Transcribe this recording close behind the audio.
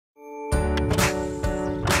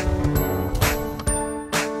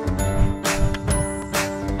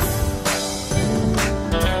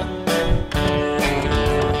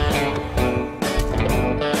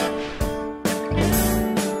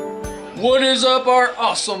is up, our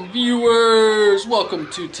awesome viewers?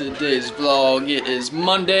 Welcome to today's vlog. It is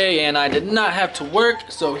Monday and I did not have to work,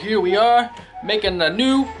 so here we are making a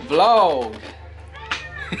new vlog.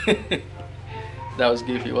 That was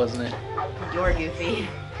goofy, wasn't it? You're goofy.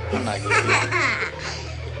 I'm not goofy.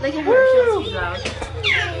 Look at her, she wants to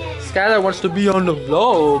vlog. Skylar wants to be on the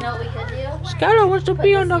vlog. You know what we could do? Skylar wants to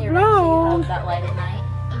be on the vlog. That light at night.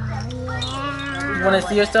 You want to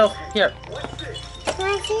see yourself? Here.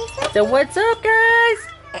 So what's up, guys?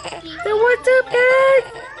 So what's up, guys?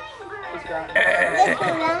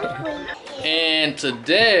 And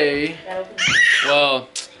today, well,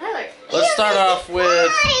 let's start off with,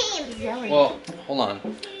 well, hold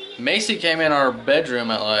on. Macy came in our bedroom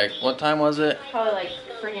at like, what time was it? Probably like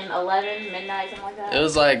freaking 11, midnight, something like that. It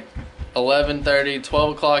was like 11:30,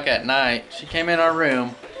 12 o'clock at night. She came in our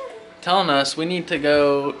room telling us we need to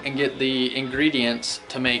go and get the ingredients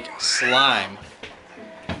to make slime.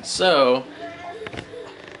 So,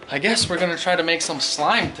 I guess we're gonna try to make some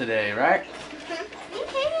slime today, right?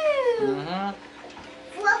 I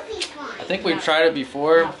think we've tried it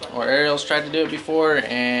before, or Ariel's tried to do it before,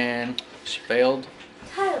 and she failed.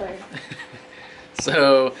 Tyler.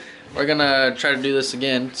 So, we're gonna try to do this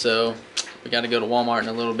again, so we gotta go to Walmart in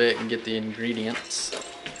a little bit and get the ingredients.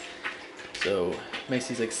 So,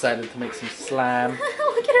 Macy's excited to make some slime.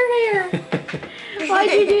 Look at her hair.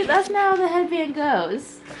 Why'd you do that? That's not how the headband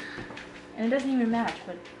goes. And it doesn't even match,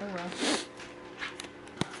 but oh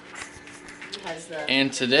well.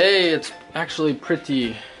 And today it's actually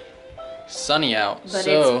pretty sunny out, But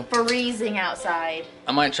so it's freezing outside.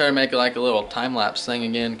 I might try to make like a little time-lapse thing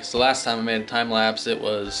again, because the last time I made a time-lapse it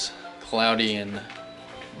was cloudy and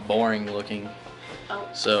boring looking. Oh.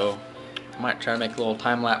 So I might try to make a little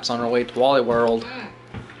time-lapse on our way to Wally World.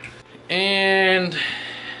 And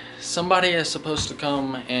somebody is supposed to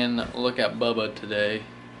come and look at Bubba today,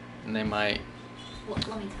 and they might Well,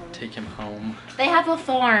 let me tell you. take him home. They have a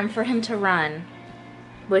farm for him to run,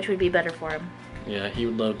 which would be better for him. Yeah, he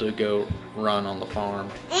would love to go run on the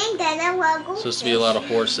farm. And then I will go Supposed to be a lot of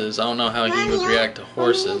horses. I don't know how he would react to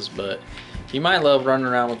horses, but he might love running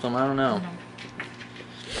around with them. I don't know.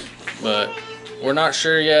 But we're not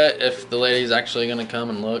sure yet if the lady's actually going to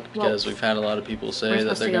come and look, because we've had a lot of people say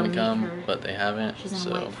that they're going to come, but they haven't.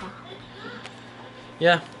 So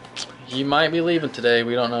yeah, he might be leaving today.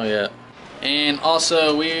 We don't know yet. And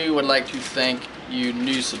also, we would like to thank you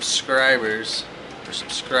new subscribers for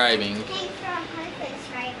subscribing.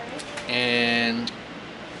 And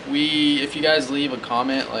if you guys leave a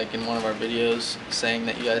comment like in one of our videos saying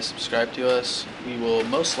that you guys subscribe to us, we will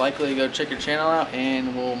most likely go check your channel out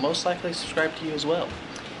and we'll most likely subscribe to you as well,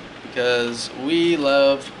 because we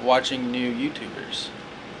love watching new YouTubers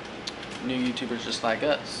just like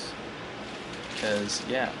us, because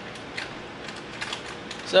yeah.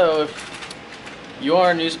 So if you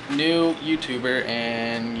are a new YouTuber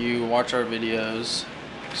and you watch our videos,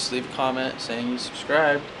 just leave a comment saying you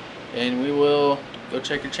subscribed, and we will go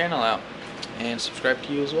check your channel out and subscribe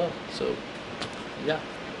to you as well. So yeah.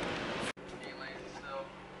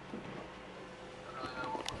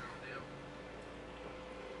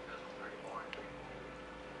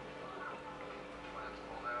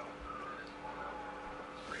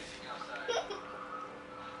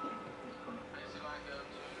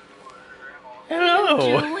 Hello.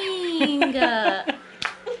 Doing?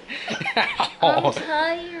 I'm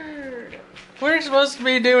tired. We're supposed to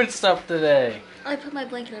be doing stuff today. I put my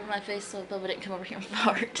blanket over my face so Bubba didn't come over here and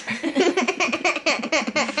fart.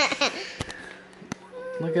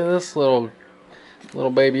 Look at this little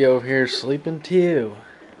baby over here sleeping too.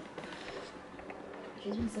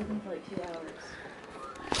 She's been sleeping for like 2 hours.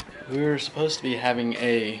 We were supposed to be having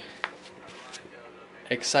a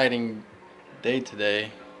exciting day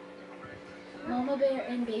today. Mama bear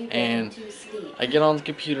and baby bear And went to sleep. I get on the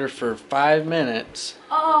computer for 5 minutes,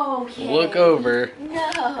 Okay. look over,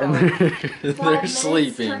 No. and they're 5 minutes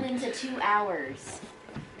sleeping. turned into 2 hours.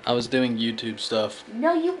 I was doing YouTube stuff.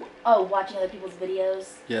 No, you. Oh, watching other people's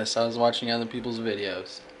videos. Yes, I was watching other people's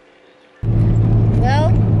videos.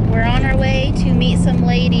 Well, we're on our way to meet some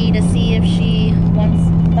lady to see if she wants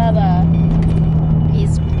Bubba.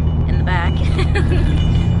 He's in the back.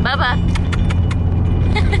 Bubba.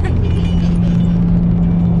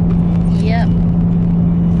 Yep.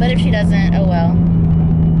 But if she doesn't, oh well.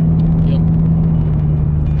 Yep.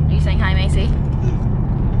 Are you saying hi, Macy?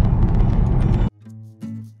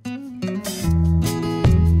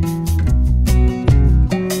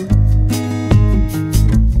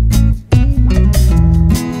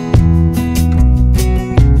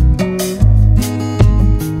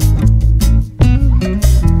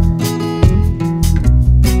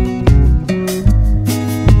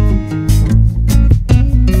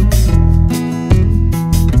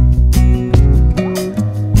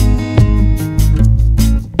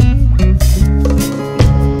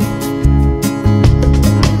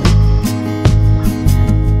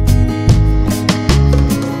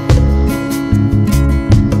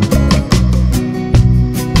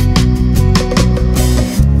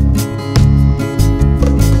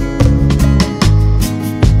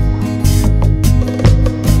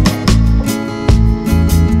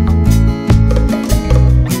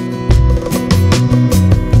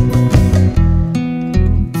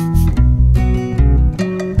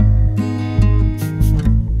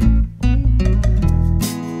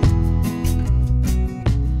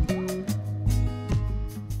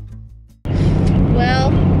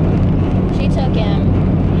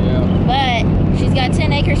 got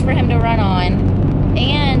 10 acres for him to run on,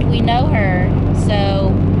 and we know her,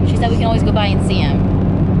 so she said we can always go by and see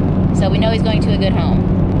him. So we know he's going to a good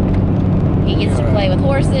home. He gets to play with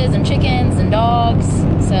horses and chickens and dogs,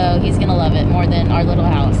 so he's gonna love it more than our little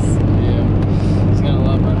house. Yeah, he's gonna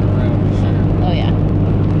love running around for sure. Oh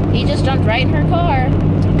yeah. He just jumped right in her car.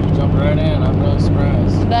 He jumped right in, I'm really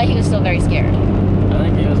surprised. But he was still very scared. I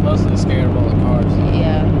think he was mostly scared of all the cars.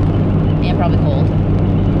 Yeah. And probably cold.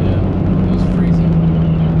 Yeah, it was freezing.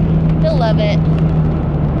 He'll love it.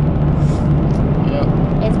 Yep.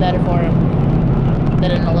 It's better for him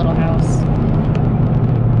than in a little house.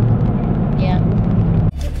 Yeah.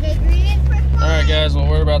 Alright guys, well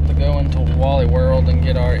we're about to go into Wally World and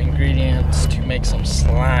get our ingredients to make some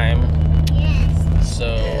slime. Yes.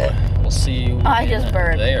 So we'll see you I just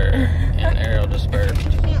burped. there. And Ariel just burped.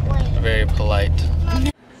 Can't wait. Very polite.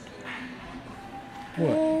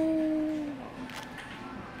 What?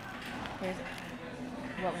 Here's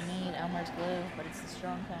what we need, Elmer's glue, but it's the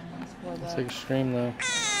strong kind. It's extreme though.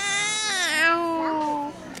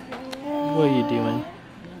 What are you doing?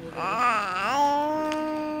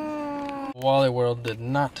 Wally World did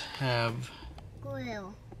not have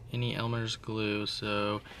Glue. any Elmer's glue,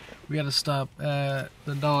 so we got to stop at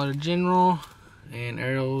the Dollar General, and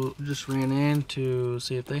Ariel just ran in to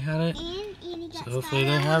see if they had it. So hopefully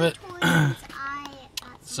they have it.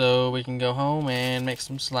 So we can go home and make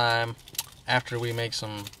some slime after we make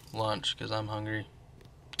some lunch, because I'm hungry.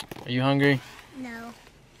 Are you hungry? No,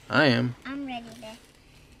 I am. I'm ready to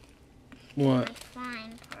What?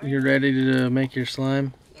 slime. You're ready to make your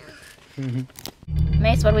slime? Yeah.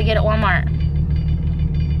 Mace, what do we get at Walmart?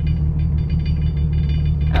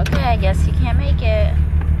 Okay, I guess you can't make it.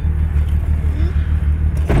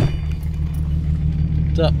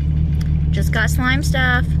 What's up? Just got slime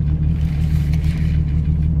stuff.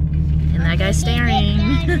 And that guy's staring.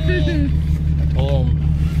 I told him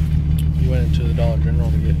you went into the Dollar General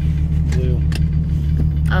to get glue.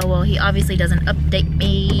 Oh, well, he obviously doesn't update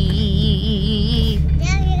me.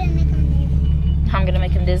 Now you're gonna make them I'm gonna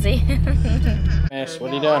make him dizzy. Mace,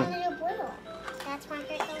 what are you doing? That's my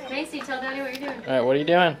favorite color. Macy, tell Daddy what you're doing. Alright, what are you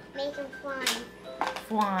doing? Making slime.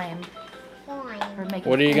 Slime. Slime. We're making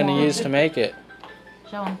What are you going to slime. use to make it?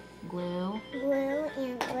 Show him. Glue. Glue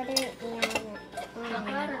and glitter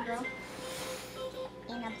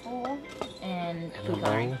and a bowl. And In a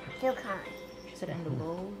bowl? Pecan. Sit it in the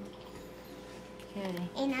bowl. Okay.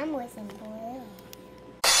 And I'm using blue.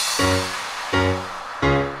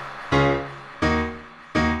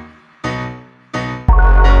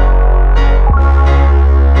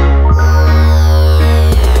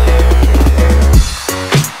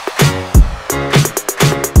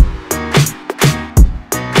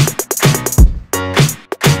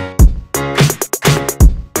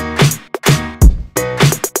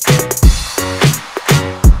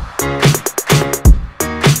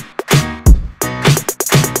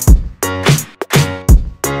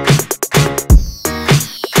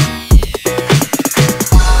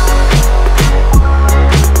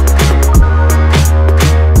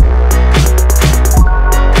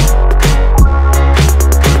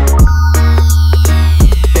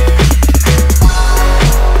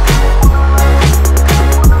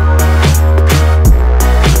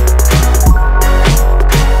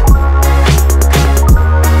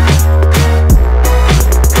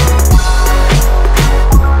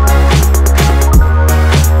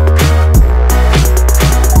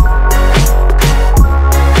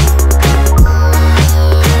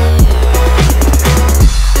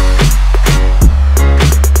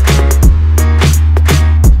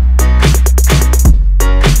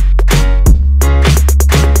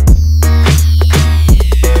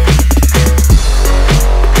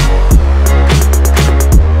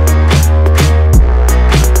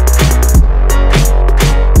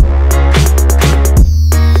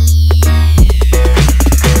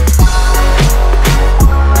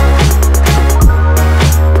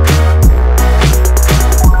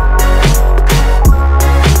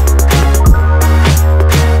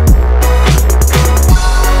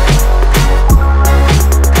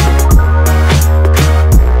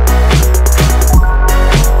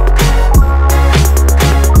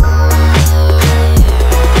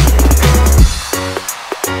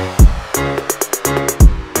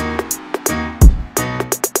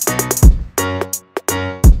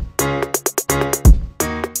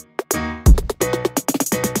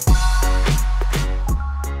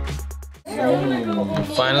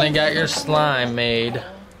 Finally got your slime made.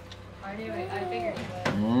 I knew it. I figured you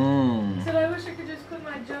would. Mmm. Said I wish I could just quit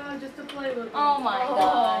my job just to play with. Oh my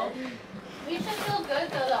god. We should feel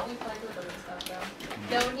good though that we played with him and stuff though.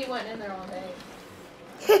 Then when he went in there all day.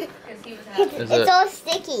 Because he was happy. Is It's it? all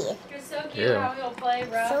sticky. It's so cute Yeah. how he'll play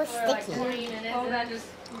rough So for like sticky. 20 minutes and then just,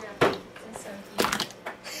 it's so cute.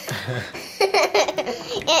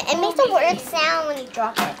 It makes a weird sound when you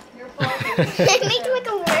drop it. Your fault. It makes like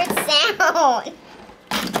a weird sound.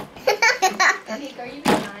 Nick, are you being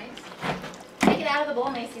nice? Take it out of the bowl,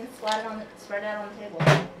 Macy, and spread it out on the table.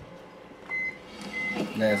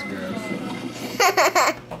 That's gross.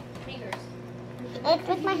 Fingers. It's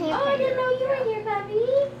with my hand. Oh, I didn't know you were here,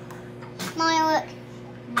 puppy. Mommy,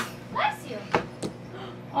 look. Bless you.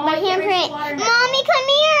 Oh, My I can't reach handprint. the water now. Mommy, come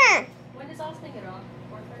here. When does Austin get off?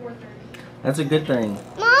 4:30. That's a good thing.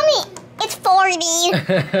 Mommy, it's 40.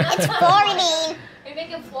 It's 40. Are you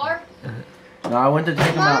making floor? No, I went to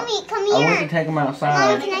take him out. Mommy, come I went to here. take him Mommy,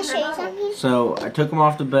 outside. can I show you something? So I took him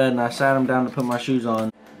off the bed and I sat him down to put my shoes on.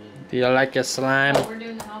 Do you like your slime, We're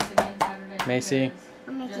doing the house again Saturday. Macy?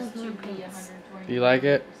 I'm making Just to be handprints. 120. Do you like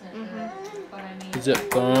it? But I mean, Is it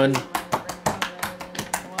fun? what's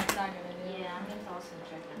that gonna do? Yeah, I'm gonna toss some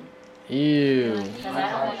chicken. Ew. Because I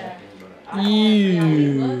don't want to. Yeah,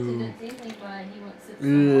 he loves Ew. it. It's easy, but he wants to sit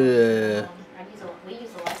Ugh. We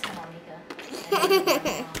use the less than on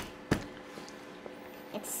Mika.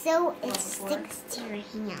 It sticks to your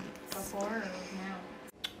hand. before or now.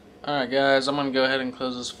 Alright guys, I'm gonna go ahead and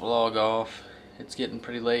close this vlog off. It's getting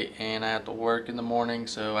pretty late and I have to work in the morning,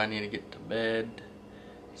 so I need to get to bed.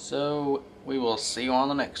 So we will see you on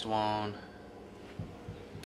the next one.